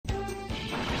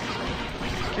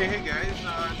Okay, hey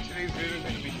guys, today's video is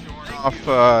going to be showing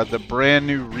off the brand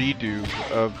new redo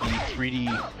of the 3D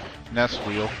NES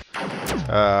wheel.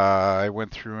 I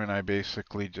went through and I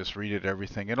basically just redid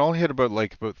everything. It only had about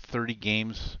 30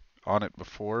 games on it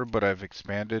before, but I've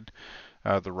expanded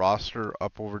the roster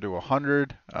up over to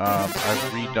 100. I've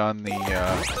redone the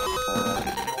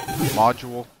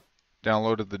module,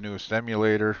 downloaded the newest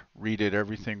emulator, redid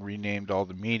everything, renamed all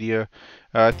the media.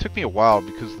 It took me a while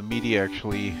because the media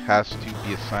actually has to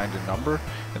be assigned a number,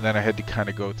 and then I had to kind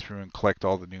of go through and collect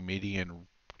all the new media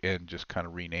and just kind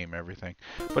of rename everything.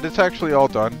 But it's actually all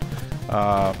done.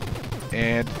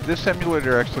 And this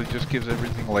emulator actually just gives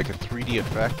everything like a 3D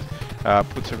effect,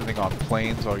 puts everything on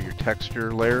planes, all your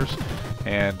texture layers,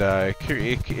 and it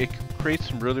creates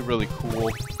some really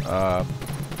cool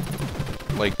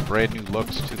like brand new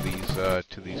looks to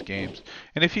these games.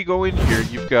 And if you go in here,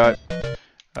 you've got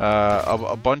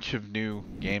a bunch of new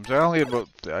games.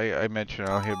 I mentioned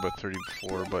I only had about 30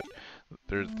 before, but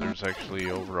there's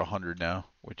actually over 100 now,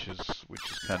 which is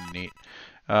kind of neat.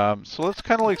 So let's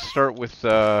kind of like start with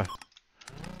I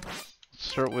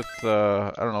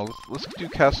don't know. Let's do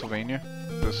Castlevania.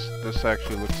 This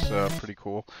actually looks pretty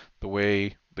cool. The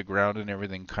way the ground and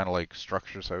everything kind of like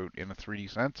structures out in a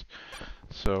 3D sense.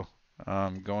 So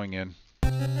going in.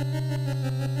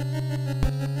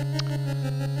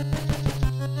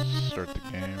 Start the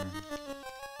game.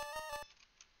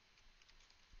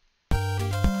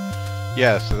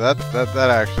 Yeah, so that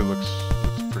actually looks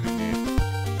pretty neat.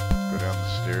 Go down the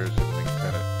stairs, everything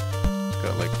kind of, it's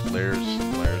got like layers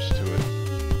and layers to it.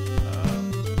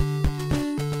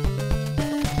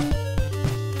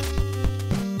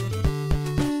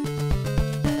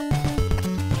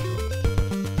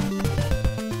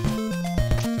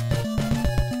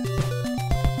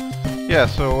 Yeah,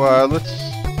 so let's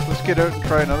get out and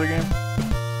try another game.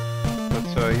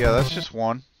 But yeah, that's just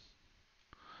one.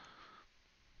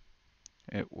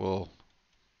 It will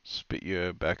spit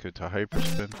you back into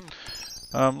Hyperspin.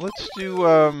 Let's do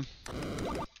I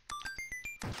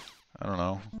don't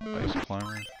know, Ice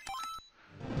Climber.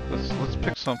 Let's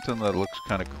pick something that looks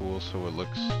kind of cool so it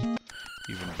looks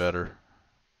even better.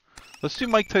 Let's do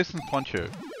Mike Tyson's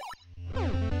Punch-Out.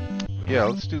 Yeah,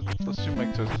 let's do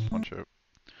Mike Tyson's Punch-Out.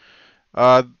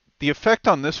 The effect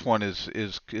on this one is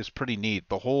pretty neat.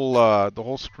 The whole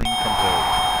screen comes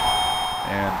out,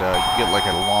 and you get like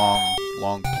a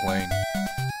long plane.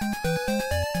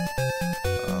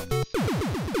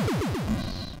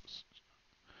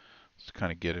 Let's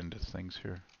kind of get into things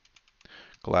here.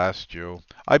 Glass Joe.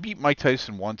 I beat Mike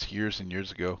Tyson once years and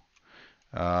years ago.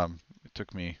 It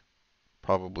took me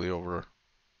probably over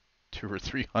 200 or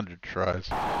 300 tries.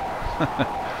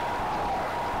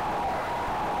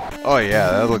 Oh yeah,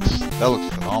 that looks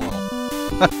phenomenal.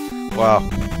 Wow.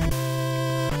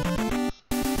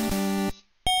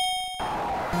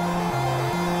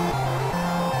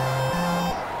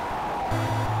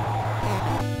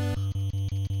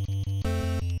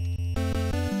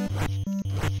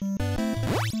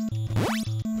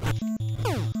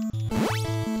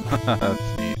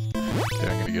 That's neat. Okay,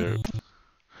 I'm gonna get out.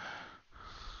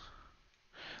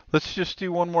 Let's just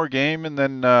do one more game and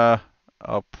then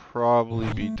I'll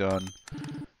probably be done.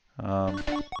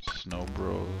 Snow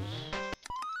Bros.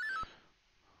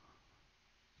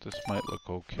 This might look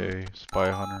okay.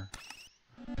 Spy Hunter.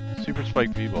 Super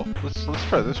Spike V-Ball. Let's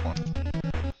try this one.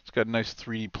 It's got a nice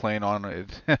 3D plane on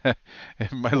it.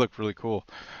 It might look really cool.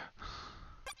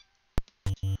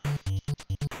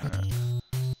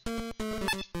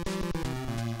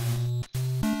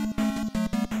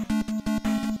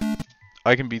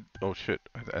 I can be. Oh shit!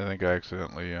 I think I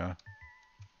accidentally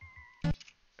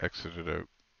exited out.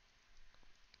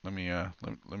 Let me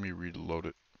reload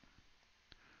it.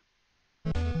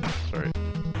 Sorry.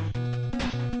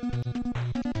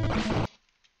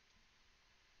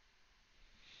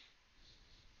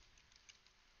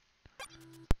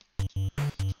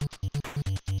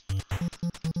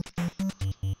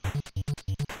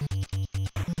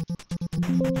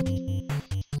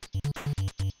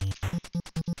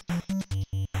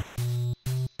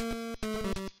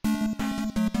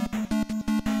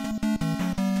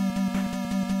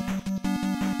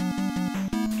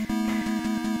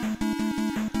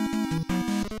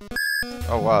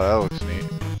 Oh wow, that looks neat.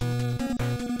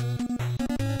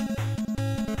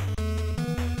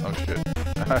 Oh shit.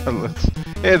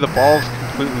 Hey, the ball's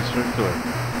completely circular.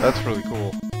 That's really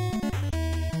cool.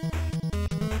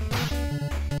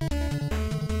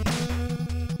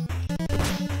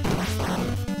 It's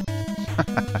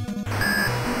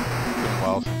been a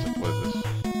while since I played this.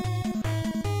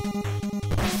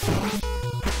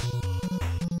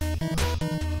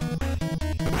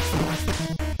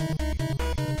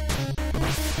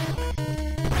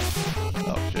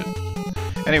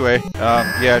 Anyway,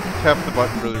 yeah, if you tap the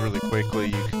button really quickly,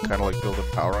 you can kind of like build a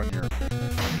power on your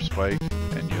spike,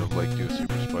 and you'll like do a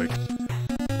super spike.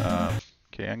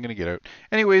 Okay, I'm gonna get out.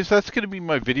 Anyways, that's gonna be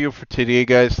my video for today,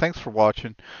 guys. Thanks for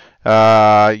watching.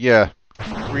 Yeah,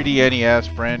 3D NES,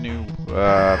 brand new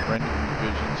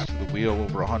revisions to the wheel,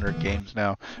 over 100 games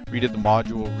now. Redid the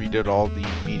module, redid all the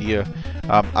media.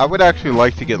 I would actually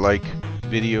like to get like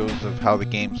videos of how the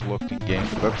games looked in game,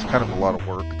 but that's kind of a lot of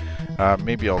work.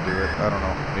 Maybe I'll do it. I don't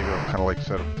know. Maybe I'll kind of like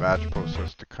set up a batch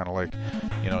process to kind of like,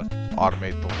 you know,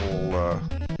 automate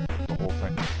the whole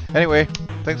thing. Anyway,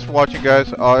 thanks for watching,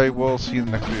 guys. I will see you in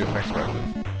the next video. Thanks,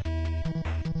 guys.